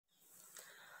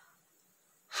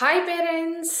Hi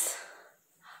parents,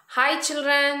 hi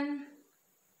children,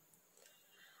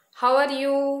 how are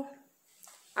you?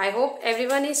 I hope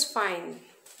everyone is fine.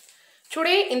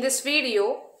 Today in this video,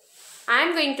 I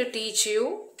am going to teach you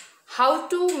how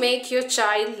to make your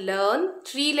child learn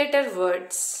 3-letter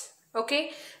words. Okay,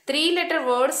 3-letter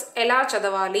words ఎలా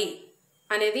చదవాలి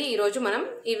అనేది ఈ రోజు మనం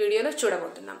ఈ వీడియోలో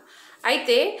చూడబోతున్నాం.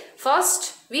 అయితే first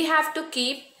we have to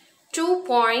keep 2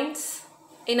 points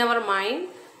in our mind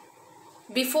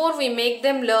before we make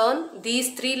them learn these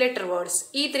 3-letter words.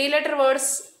 ఈ 3-letter words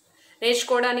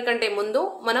నేర్చుకోవడానికంటే ముందు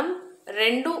మనం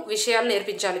రెండు విషయాలు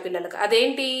నేర్పించాలి పిల్లలకు.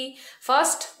 అదేంటి?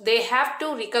 First they have to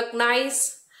recognise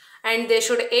and they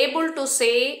should able to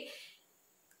say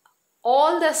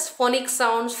all the phonic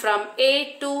sounds from A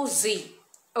to Z.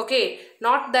 Okay,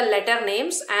 not the letter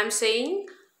names. I am saying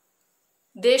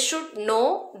they should know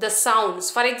the sounds.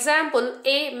 For example,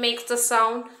 A makes the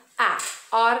sound A,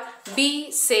 or B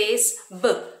says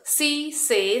B, C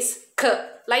says K.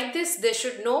 Like this, they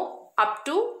should know up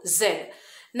to Z.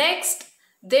 Next,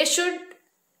 they should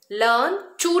learn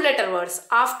 2-letter words.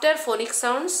 After phonic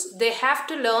sounds, they have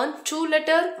to learn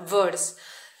 2-letter words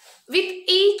with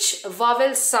each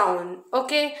vowel sound.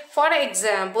 Okay, for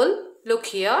example, look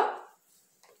here.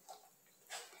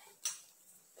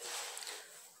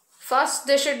 First,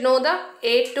 they should know the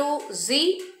A to Z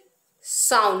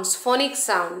sounds, phonic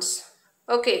sounds.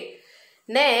 Okay,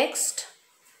 next,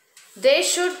 they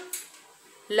should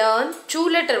learn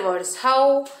 2-letter words. How?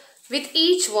 With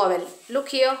each vowel. Look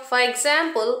here. For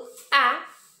example, A,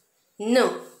 N,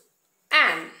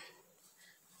 An,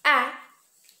 A,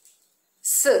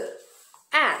 S,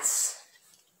 As,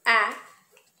 A,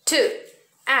 T,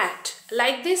 At.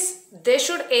 Like this, they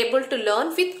should able to learn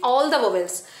with all the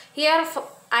vowels. Here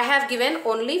I have given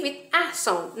only with A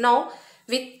sound. Now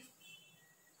with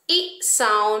E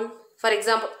sound, for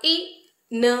example, E,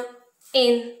 N,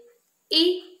 In, E,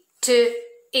 T,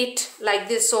 It, like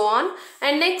this, so on.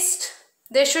 And next,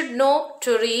 they should know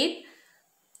to read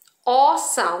O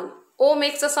sound. O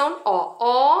makes the sound O.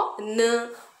 O, N,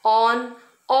 on,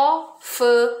 off,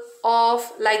 off,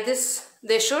 like this,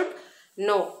 they should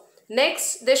know. Next,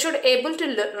 they should able to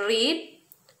read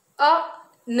A,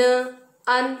 N,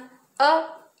 an, up,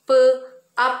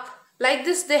 up. Like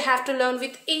this, they have to learn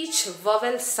with each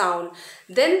vowel sound.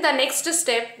 Then the next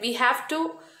step, we have to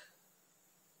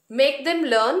make them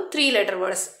learn 3-letter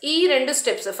words. ఈ రెండు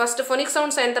steps, first phonic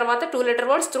sounds అయిన తర్వాత 2-letter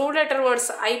words, 3-letter words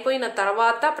అయిపోయిన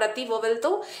తర్వాత ప్రతి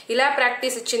వొవెల్తో ఇలా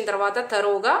practice ఇచ్చిన తర్వాత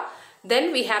తరోగా then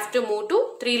we have to move to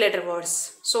 3-letter words.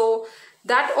 So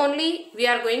that only we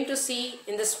are going to see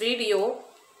in this video.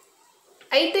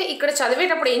 అయితే ఇక్కడ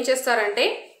చదివేటప్పుడు ఏం చేస్తారంటే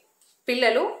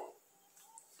పిల్లలు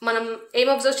మనం ఏం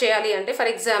అబ్జర్వ్ చేయాలి అంటే, ఫర్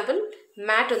ఎగ్జాంపుల్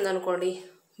మ్యాట్ ఉందనుకోండి,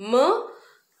 మ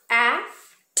ఆ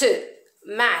ట్,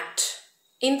 మ్యాట్,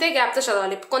 ఇంతే గ్యాప్తో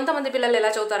చదవాలి. కొంతమంది పిల్లలు ఎలా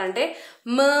చదువుతారంటే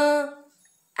మ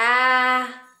ఆ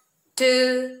ట్,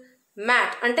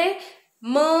 మ్యాట్ అంటే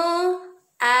మ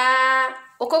ఆ,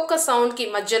 ఒక్కొక్క సౌండ్కి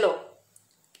మధ్యలో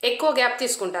ఎక్కువ గ్యాప్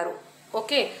తీసుకుంటారు.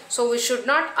 Okay, so we should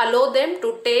not allow them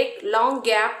to take long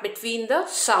gap between the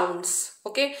sounds.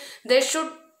 Okay, they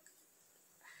should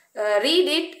read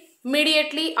it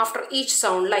immediately after each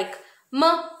sound, like m,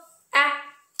 a,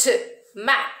 t,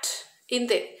 mat.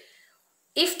 Inte.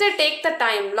 If they take the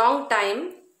time, long time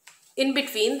in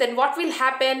between, then what will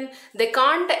happen? They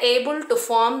can't able to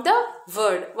form the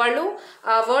word. వాళ్ళు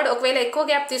word ఒకవేళ ఎక్కువ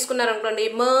gap తీసుకున్నారనుకోండి,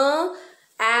 మ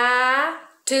ఆ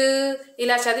ట్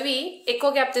ఇలా చదివి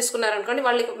ఎక్కువ gap తీసుకున్నారనుకోండి,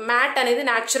 వాళ్ళకి మ్యాట్ అనేది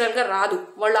న్యాచురల్గా రాదు,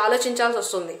 వాళ్ళు ఆలోచించాల్సి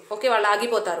వస్తుంది. ఓకే, వాళ్ళు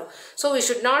ఆగిపోతారు. So we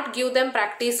should not give them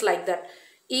practice like that.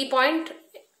 ఈ point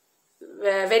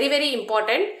very very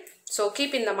important. So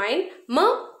keep in the mind, మ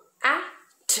ఆ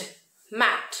ట్,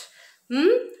 mat,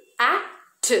 a,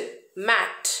 t,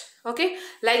 mat. Okay,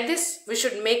 like this we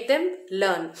should make them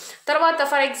learn. Tarvata,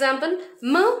 for example,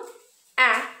 m,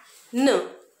 a, n,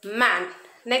 man.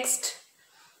 Next,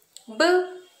 b,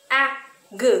 a,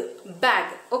 g, bag.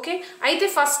 Okay, అయితే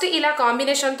first ఇలా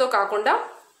కాంబినేషన్తో కాకుండా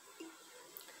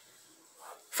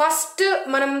first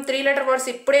మనం 3-letter words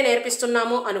ఇప్పుడే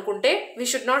నేర్పిస్తున్నాము అనుకుంటే we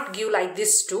should not give like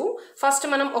this to. First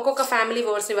మనం ఒక్కొక్క family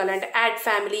వర్డ్స్ని ఇవ్వాలి. అంటే add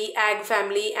family, YAG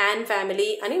family, an family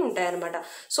అని ఉంటాయన్నమాట.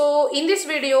 So in this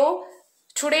video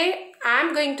today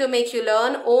I'm going to make you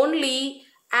learn only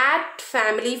add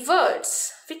family words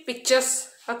with pictures.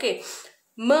 Okay,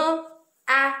 మ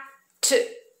ఆ ట్,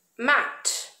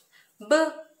 mat, బ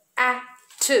ఆ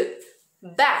ట్,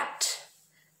 బ్యాట్,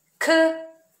 ఖ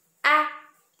ఆ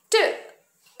ట్,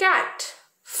 cat,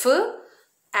 f,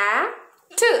 a,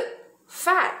 t,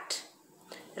 fat,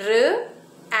 r,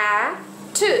 a,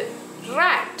 t,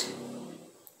 rat,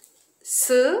 s,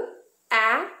 a,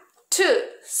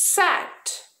 sat.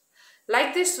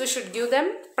 Like this we should give them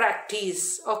practice.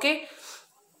 Okay.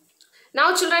 Now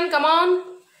children, come on.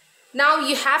 Now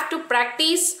you have to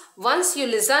practice. Once you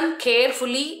listen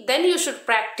carefully, then you should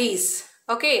practice.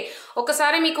 Okay,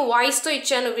 ఒకసారి మీకు వాయిస్తో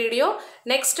ఇచ్చాను video,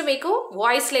 next మీకు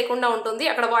voice లేకుండా ఉంటుంది.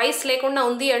 అక్కడ voice లేకుండా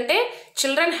ఉంది అంటే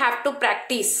children have to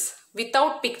practice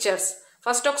without pictures.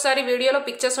 First ఒకసారి వీడియోలో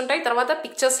పిక్చర్స్ ఉంటాయి, తర్వాత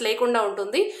పిక్చర్స్ లేకుండా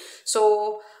ఉంటుంది. So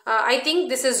I think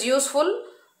this is useful.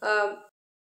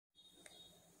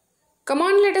 Come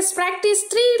on, let us practice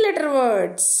 3-letter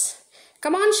words.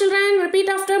 Come on children, repeat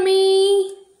after me.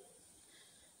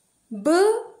 B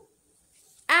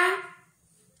A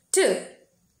T,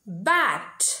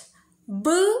 bat. B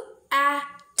A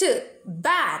T,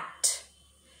 bat.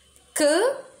 K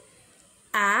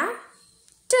A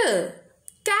T,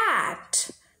 cat.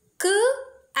 K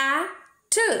A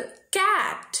T,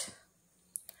 cat.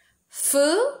 F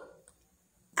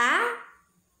A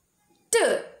T,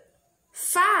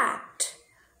 fat.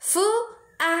 F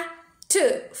A T,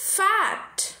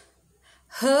 fat.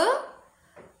 H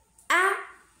A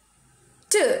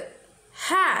T,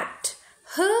 hat.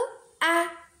 H A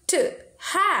T,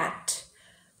 hat.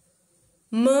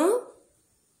 M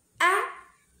A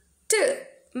T,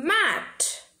 mat.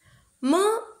 M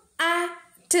A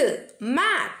T,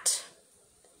 mat.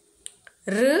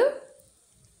 R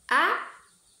A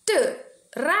T,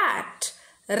 rat.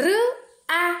 R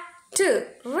A T,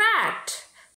 rat.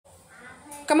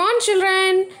 Come on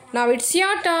children, now it's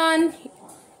your turn.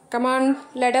 Come on,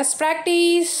 let us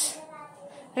practice.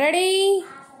 Ready?